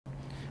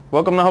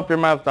Welcome to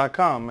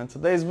HelpYourMath.com. In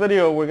today's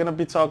video, we're going to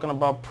be talking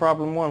about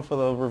problem 1 for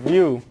the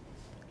review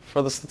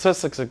for the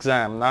statistics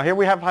exam. Now here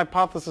we have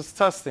hypothesis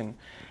testing.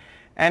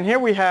 And here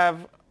we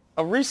have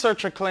a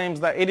researcher claims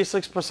that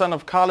 86%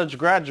 of college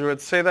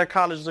graduates say their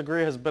college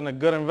degree has been a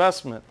good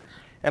investment.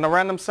 In a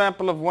random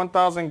sample of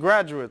 1,000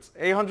 graduates,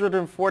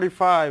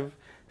 845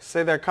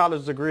 say their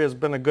college degree has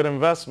been a good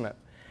investment.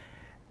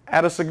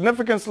 At a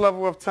significance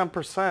level of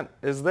 10%,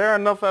 is there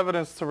enough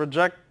evidence to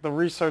reject the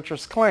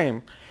researcher's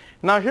claim?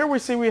 Now here we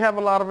see we have a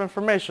lot of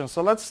information.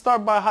 So let's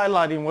start by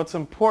highlighting what's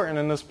important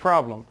in this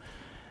problem.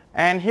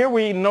 And here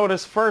we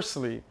notice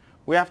firstly,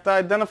 we have to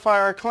identify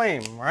our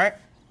claim, right?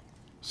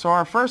 So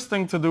our first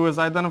thing to do is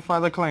identify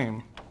the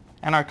claim.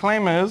 And our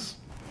claim is,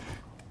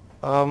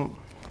 our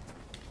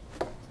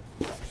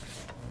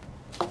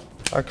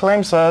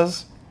claim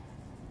says,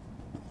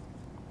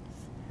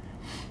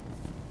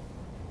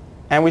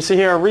 and we see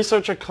here a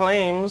researcher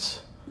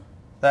claims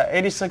that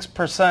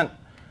 86%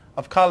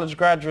 of college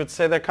graduates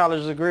say their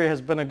college degree has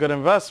been a good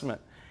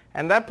investment.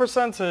 And that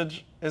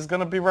percentage is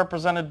going to be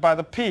represented by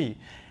the P.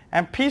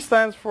 And P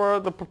stands for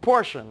the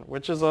proportion,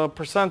 which is a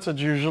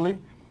percentage usually.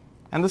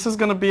 And this is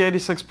going to be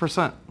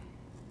 86%.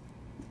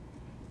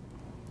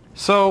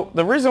 So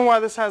the reason why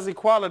this has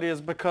equality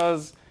is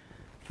because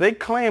they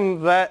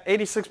claim that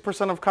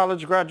 86% of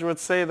college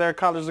graduates say their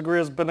college degree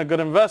has been a good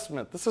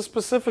investment. This is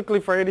specifically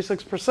for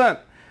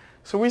 86%.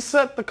 So we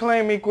set the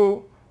claim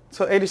equal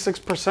to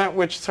 86%,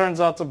 which turns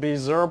out to be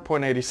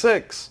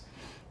 0.86.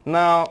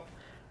 Now,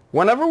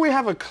 whenever we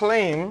have a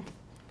claim,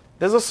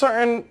 there's a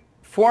certain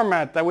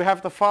format that we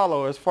have to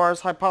follow as far as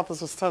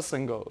hypothesis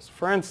testing goes.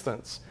 For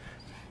instance,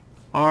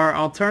 our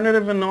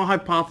alternative and null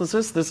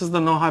hypothesis, this is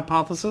the null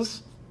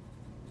hypothesis.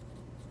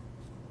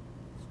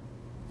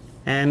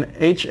 And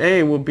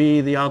HA will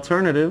be the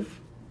alternative.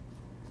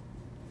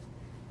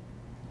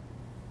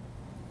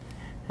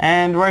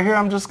 And right here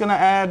I'm just going to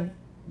add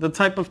the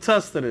type of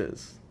test it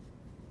is.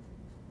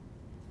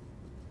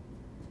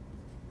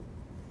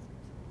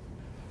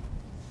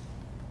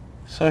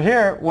 So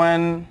here,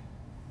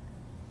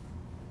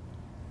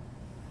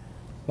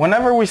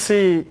 whenever we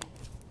see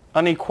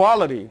an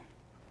equality,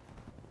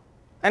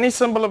 any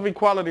symbol of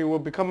equality will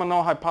become a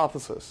null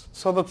hypothesis.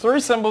 So the three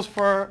symbols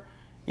for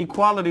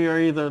equality are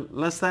either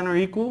less than or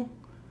equal,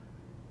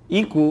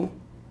 equal,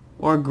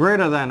 or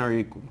greater than or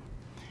equal.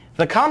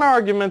 The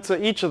counterargument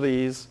to each of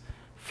these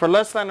for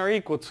less than or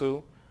equal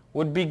to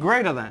would be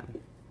greater than.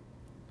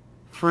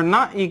 For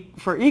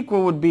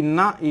equal would be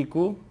not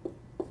equal.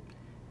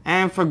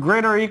 And for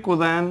greater or equal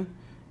than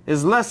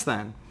is less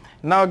than.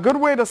 Now a good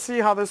way to see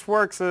how this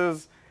works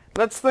is,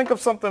 let's think of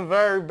something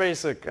very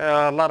basic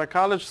a lot of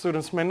college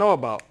students may know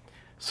about.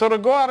 So to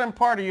go out and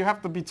party, you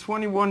have to be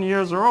 21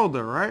 years or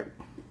older, right?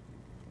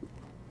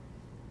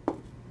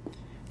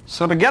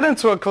 So to get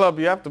into a club,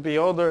 you have to be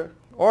older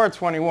or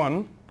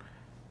 21.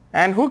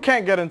 And who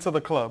can't get into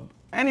the club?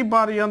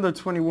 Anybody under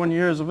 21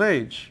 years of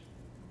age,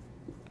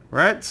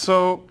 right?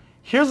 So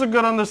here's a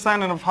good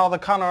understanding of how the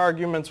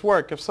counter-arguments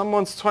work. If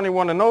someone's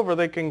 21 and over,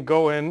 they can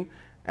go in.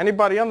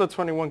 Anybody under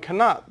 21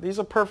 cannot. These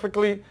are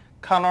perfectly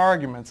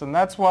counter-arguments. And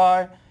that's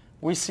why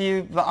we see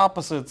the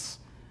opposites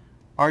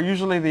are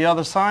usually the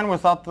other sign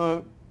without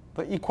the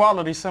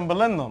equality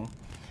symbol in them.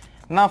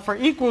 Now for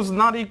equals,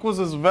 not equals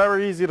is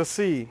very easy to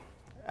see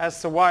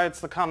as to why it's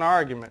the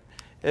counter-argument.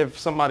 If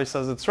somebody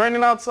says it's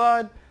raining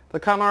outside, the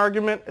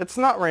counter-argument, it's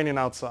not raining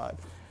outside.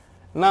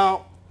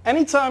 Now,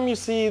 anytime you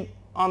see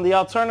on the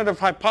alternative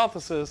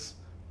hypothesis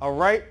a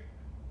right,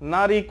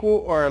 not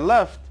equal, or a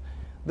left,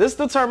 this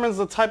determines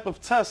the type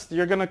of test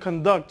you're going to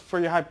conduct for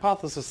your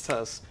hypothesis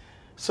test.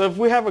 So if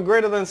we have a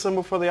greater than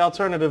symbol for the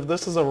alternative,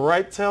 this is a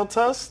right tail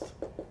test.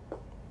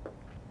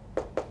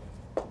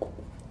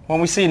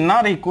 When we see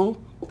not equal,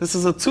 this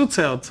is a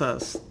two-tailed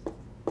test.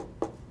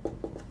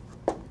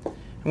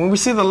 And when we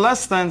see the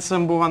less than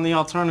symbol on the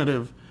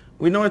alternative,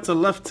 we know it's a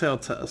left tail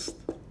test.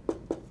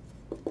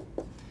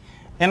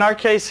 In our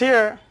case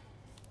here,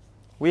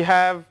 we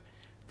have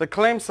the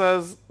claim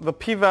says the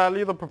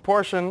p-value, the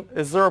proportion,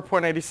 is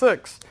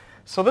 0.86.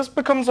 So this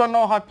becomes our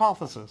null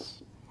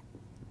hypothesis.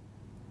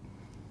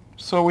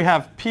 So we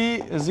have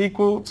p is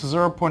equal to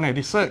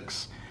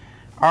 0.86.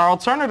 Our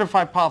alternative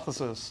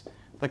hypothesis,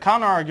 the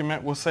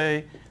counterargument will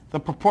say the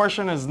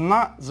proportion is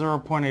not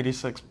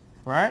 0.86,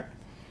 right?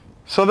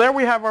 So there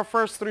we have our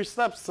first three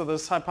steps to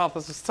this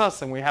hypothesis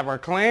testing. We have our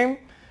claim,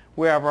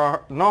 we have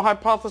our null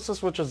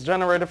hypothesis, which is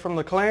generated from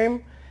the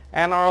claim,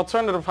 and our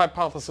alternative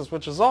hypothesis,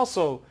 which is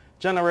also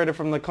generated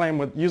from the claim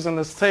with using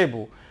this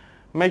table.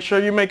 Make sure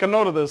you make a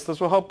note of this. This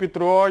will help you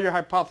through all your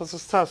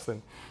hypothesis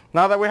testing.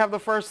 Now that we have the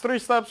first three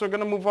steps, we're going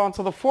to move on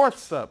to the fourth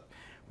step,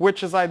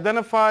 which is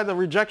identify the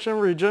rejection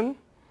region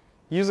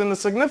using the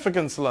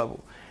significance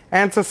level.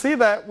 And to see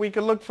that, we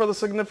can look for the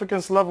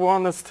significance level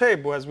on this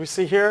table. As we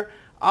see here,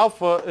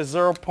 alpha is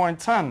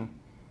 0.10.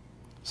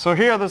 So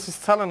here this is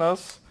telling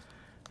us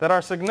that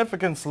our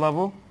significance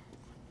level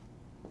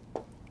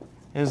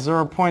is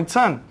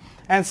 0.10.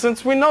 And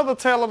since we know the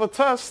tail of the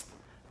test,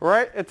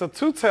 right, it's a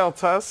two-tailed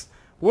test,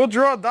 we'll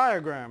draw a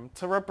diagram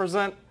to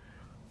represent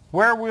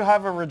where we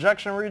have a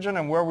rejection region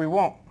and where we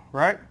won't,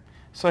 right?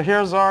 So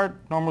here's our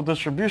normal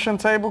distribution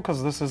table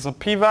because this is a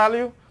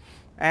p-value,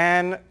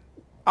 and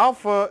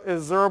alpha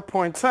is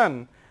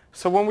 0.10.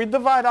 So when we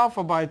divide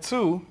alpha by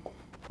 2,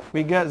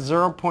 we get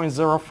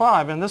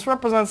 0.05, and this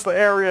represents the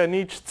area in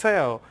each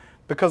tail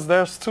because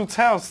there's two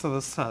tails to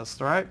this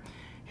test, right?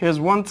 Here's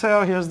one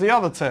tail, here's the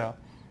other tail.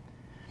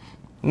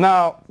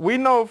 Now, we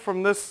know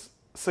from this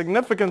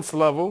significance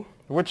level,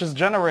 which is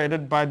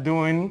generated by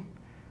doing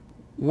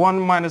 1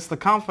 minus the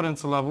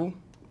confidence level,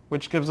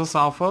 which gives us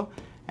alpha,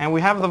 and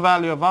we have the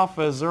value of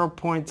alpha as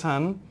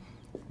 0.10.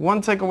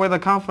 1 take away the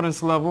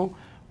confidence level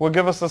will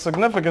give us the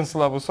significance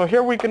level. So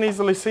here we can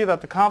easily see that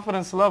the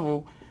confidence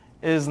level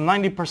is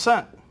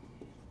 90%.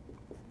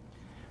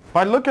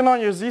 By looking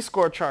on your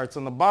z-score charts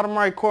in the bottom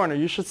right corner,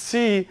 you should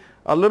see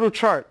a little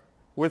chart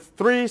with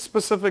 3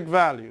 specific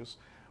values.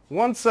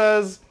 One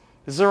says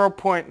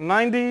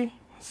 0.90,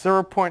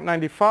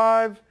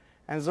 0.95,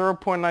 and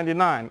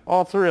 0.99,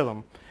 all 3 of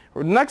them.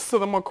 Next to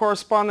them are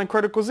corresponding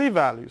critical z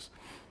values.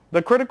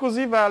 The critical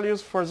z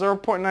values for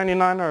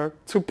 0.99 are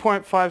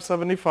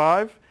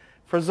 2.575,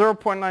 for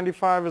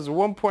 0.95 is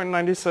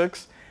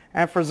 1.96,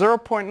 and for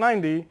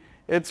 0.90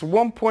 it's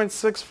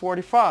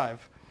 1.645.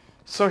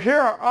 So here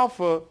our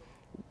alpha,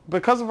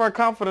 because of our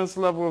confidence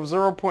level of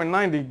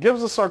 0.90,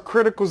 gives us our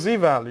critical z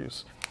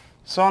values.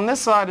 So on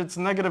this side it's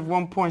negative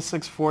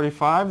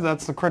 1.645,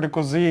 that's the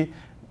critical z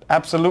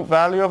absolute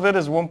value of it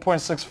is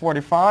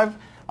 1.645.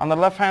 On the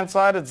left hand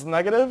side it's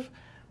negative,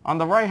 on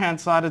the right hand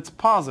side it's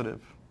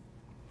positive.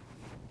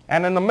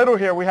 And in the middle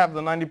here we have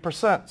the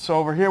 90%. So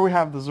over here we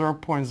have the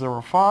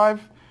 0.05,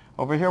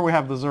 over here we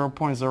have the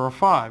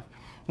 0.05.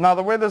 Now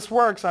the way this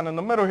works, and in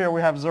the middle here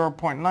we have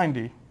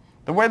 0.90.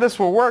 The way this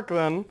will work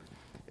then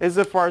is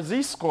if our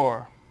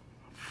z-score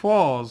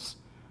falls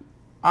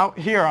out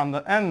here on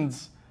the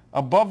ends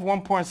above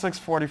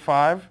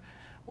 1.645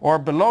 or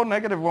below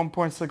negative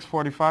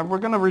 1.645, we're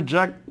going to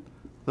reject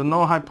the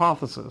null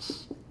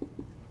hypothesis.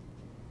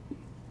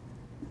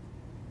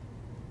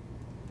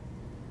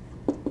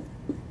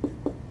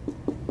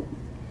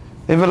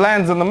 If it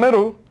lands in the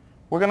middle,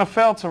 we're going to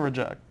fail to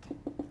reject.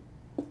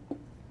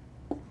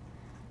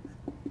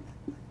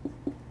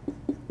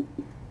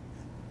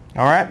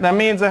 All right, that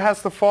means it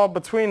has to fall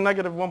between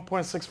negative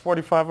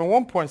 1.645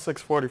 and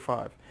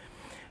 1.645.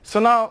 So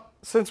now,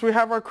 since we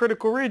have our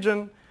critical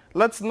region,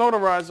 let's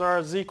notarize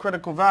our z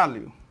critical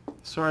value.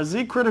 So our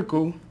z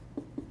critical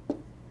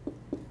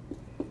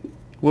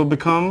will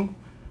become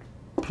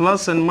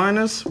plus and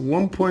minus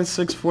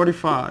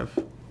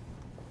 1.645.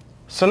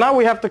 So now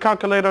we have to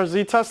calculate our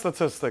z-test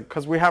statistic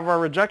because we have our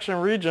rejection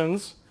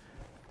regions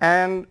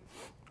and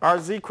our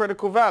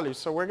z-critical value.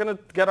 So we're going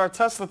to get our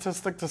test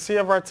statistic to see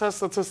if our test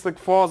statistic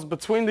falls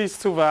between these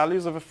two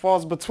values. If it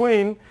falls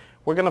between,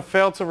 we're going to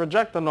fail to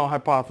reject the null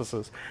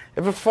hypothesis.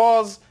 If it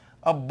falls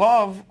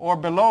above or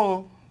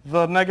below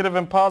the negative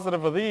and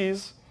positive of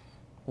these,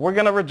 we're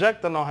going to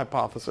reject the null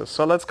hypothesis.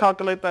 So let's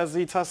calculate that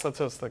z-test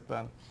statistic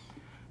then.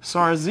 So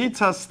our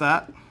z-test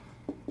stat,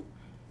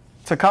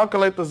 to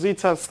calculate the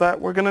z-test stat,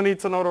 we're going to need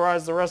to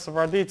notarize the rest of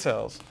our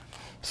details.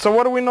 So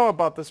what do we know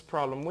about this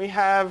problem? We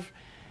have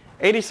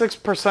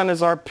 86%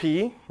 is our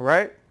p,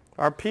 right?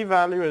 Our p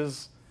value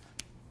is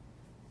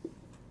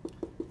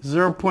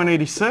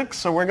 0.86,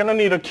 so we're going to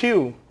need a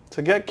q.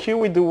 To get q,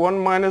 we do 1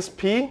 minus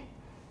p,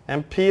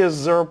 and p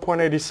is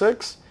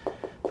 0.86.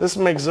 This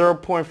makes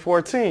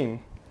 0.14.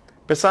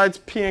 Besides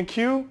p and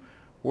q,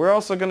 we're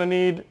also going to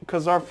need,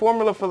 because our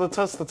formula for the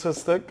test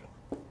statistic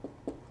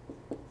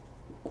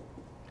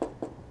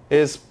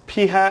is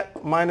p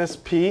hat minus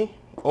p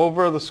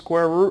over the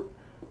square root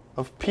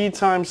of p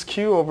times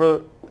q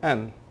over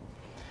n.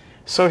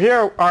 So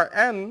here our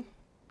n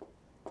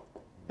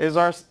is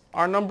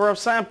our number of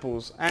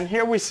samples, and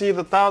here we see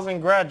the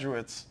 1,000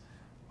 graduates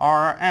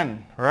are our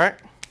n, right?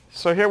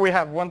 So here we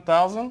have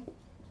 1,000.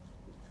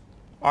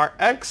 Our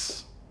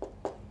x,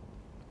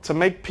 to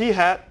make p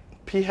hat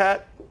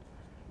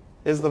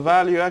is the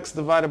value x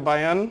divided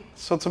by n.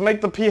 So to make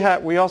the p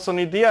hat, we also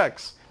need the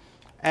x.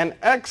 And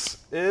x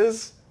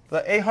is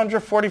the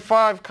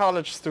 845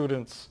 college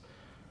students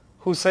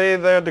who say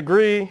their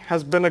degree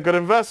has been a good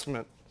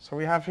investment. So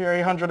we have here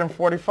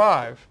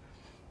 845.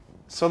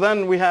 So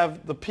then we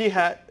have the p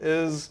hat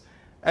is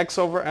x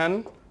over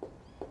n,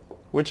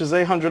 which is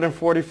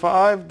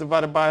 845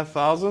 divided by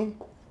 1,000.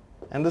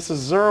 And this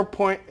is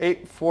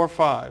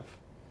 0.845.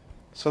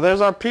 So there's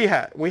our p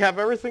hat. We have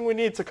everything we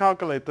need to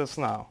calculate this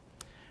now,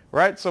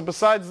 right? So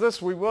besides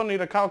this, we will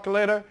need a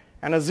calculator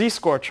and a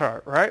z-score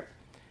chart, right?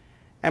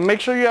 And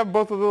make sure you have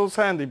both of those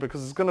handy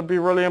because it's going to be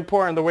really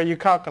important the way you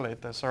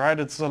calculate this, all right?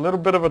 It's a little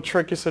bit of a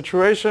tricky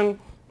situation.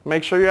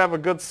 Make sure you have a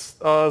good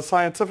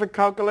scientific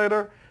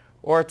calculator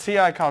or a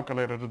TI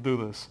calculator to do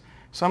this.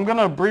 So I'm going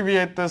to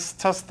abbreviate this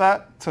test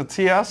stat to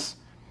TS.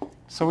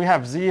 So we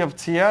have Z of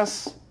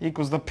TS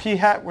equals the p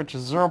hat, which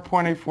is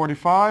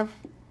 0.845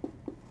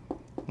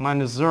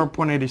 minus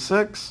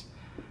 0.86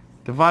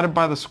 divided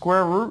by the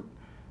square root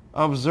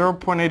of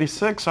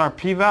 0.86, our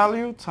p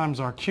value, times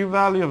our q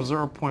value of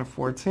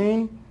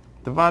 0.14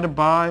 divided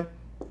by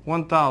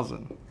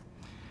 1,000.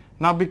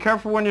 Now be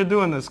careful when you're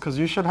doing this, because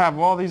you should have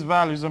all these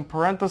values in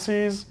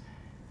parentheses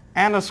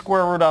and a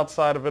square root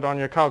outside of it on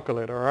your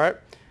calculator, all right?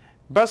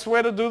 Best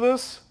way to do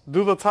this,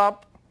 do the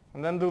top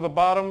and then do the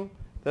bottom,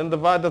 then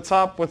divide the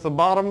top with the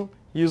bottom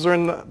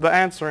using the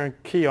answering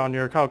key on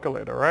your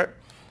calculator, right?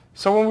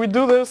 So when we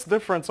do this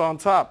difference on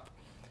top,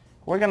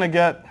 we're going to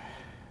get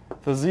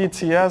the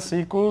ZTS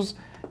equals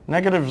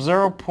negative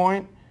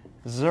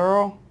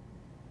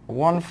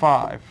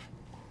 0.015,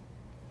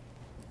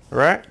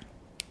 right?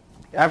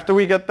 After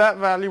we get that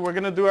value, we're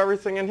going to do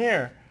everything in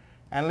here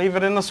and leave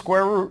it in the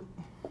square root.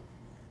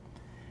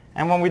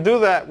 And when we do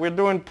that, we're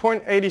doing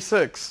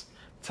 0.86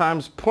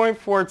 times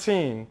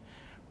 0.14,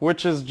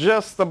 which is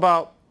just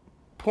about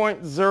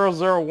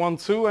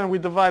 0.0012, and we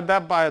divide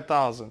that by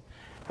 1,000.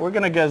 We're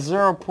going to get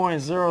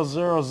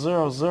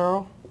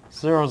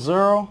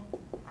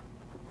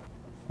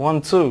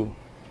 0.00000012.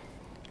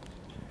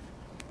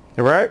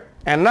 Right?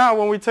 And now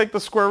when we take the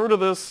square root of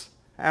this,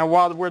 and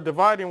while we're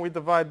dividing, we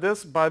divide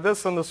this by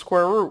this in the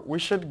square root, we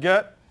should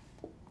get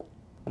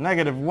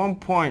negative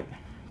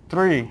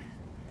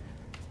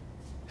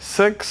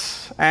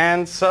 1.36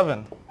 and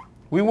 7.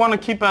 We want to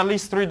keep at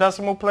least 3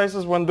 decimal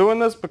places when doing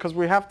this because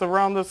we have to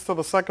round this to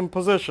the second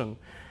position.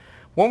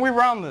 When we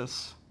round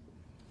this,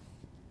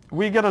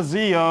 we get a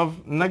z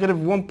of negative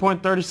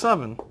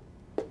 1.37.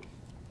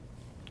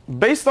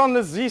 Based on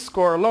this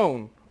z-score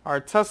alone, our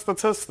test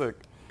statistic,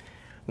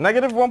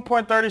 negative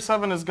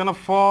 1.37 is going to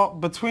fall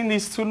between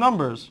these two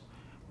numbers,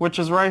 which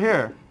is right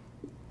here.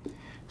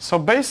 So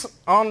based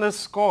on this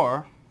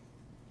score,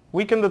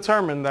 we can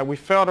determine that we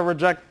fail to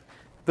reject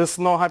this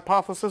null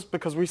hypothesis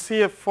because we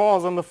see it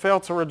falls in the fail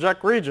to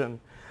reject region.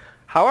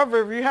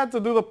 However, if you had to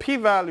do the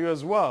p-value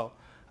as well,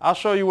 I'll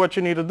show you what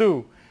you need to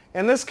do.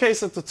 In this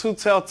case, it's a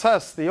two-tailed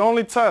test, the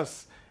only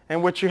test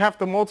in which you have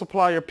to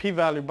multiply your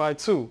p-value by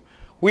 2.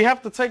 We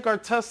have to take our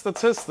test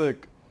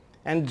statistic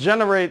and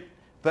generate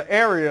the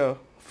area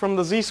from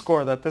the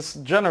z-score that this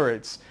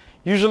generates.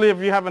 Usually if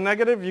you have a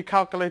negative, you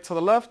calculate to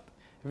the left.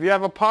 If you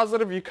have a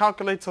positive, you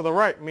calculate to the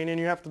right, meaning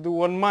you have to do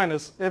 1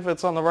 minus if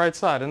it's on the right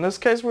side. In this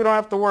case, we don't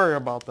have to worry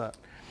about that.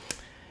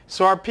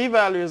 So our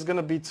p-value is going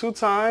to be 2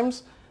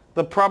 times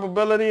the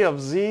probability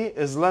of z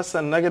is less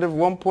than negative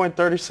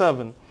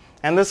 1.37.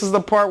 And this is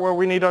the part where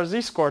we need our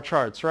z-score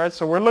charts, right?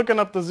 So we're looking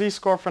up the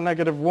z-score for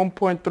negative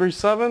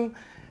 1.37,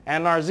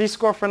 and our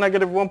z-score for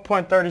negative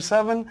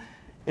 1.37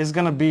 is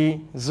going to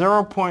be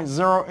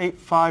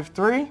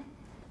 0.0853.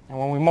 And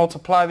when we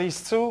multiply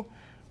these two,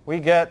 we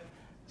get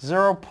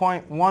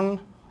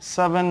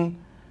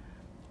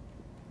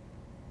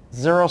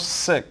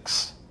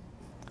 0.1706.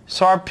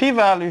 So our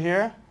p-value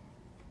here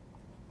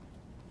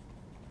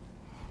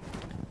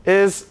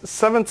is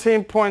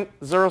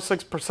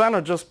 17.06%,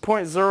 or just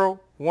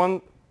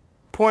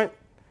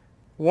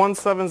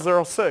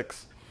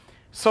 0.1706.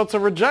 So to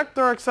reject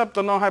or accept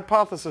the null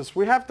hypothesis,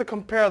 we have to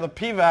compare the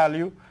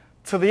p-value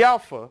to the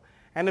alpha.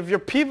 And if your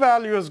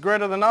p-value is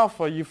greater than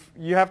alpha, you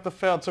have to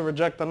fail to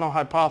reject the null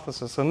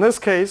hypothesis. In this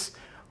case,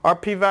 our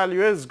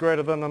p-value is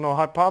greater than the null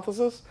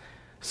hypothesis,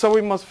 so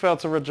we must fail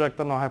to reject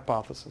the null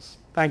hypothesis.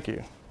 Thank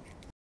you.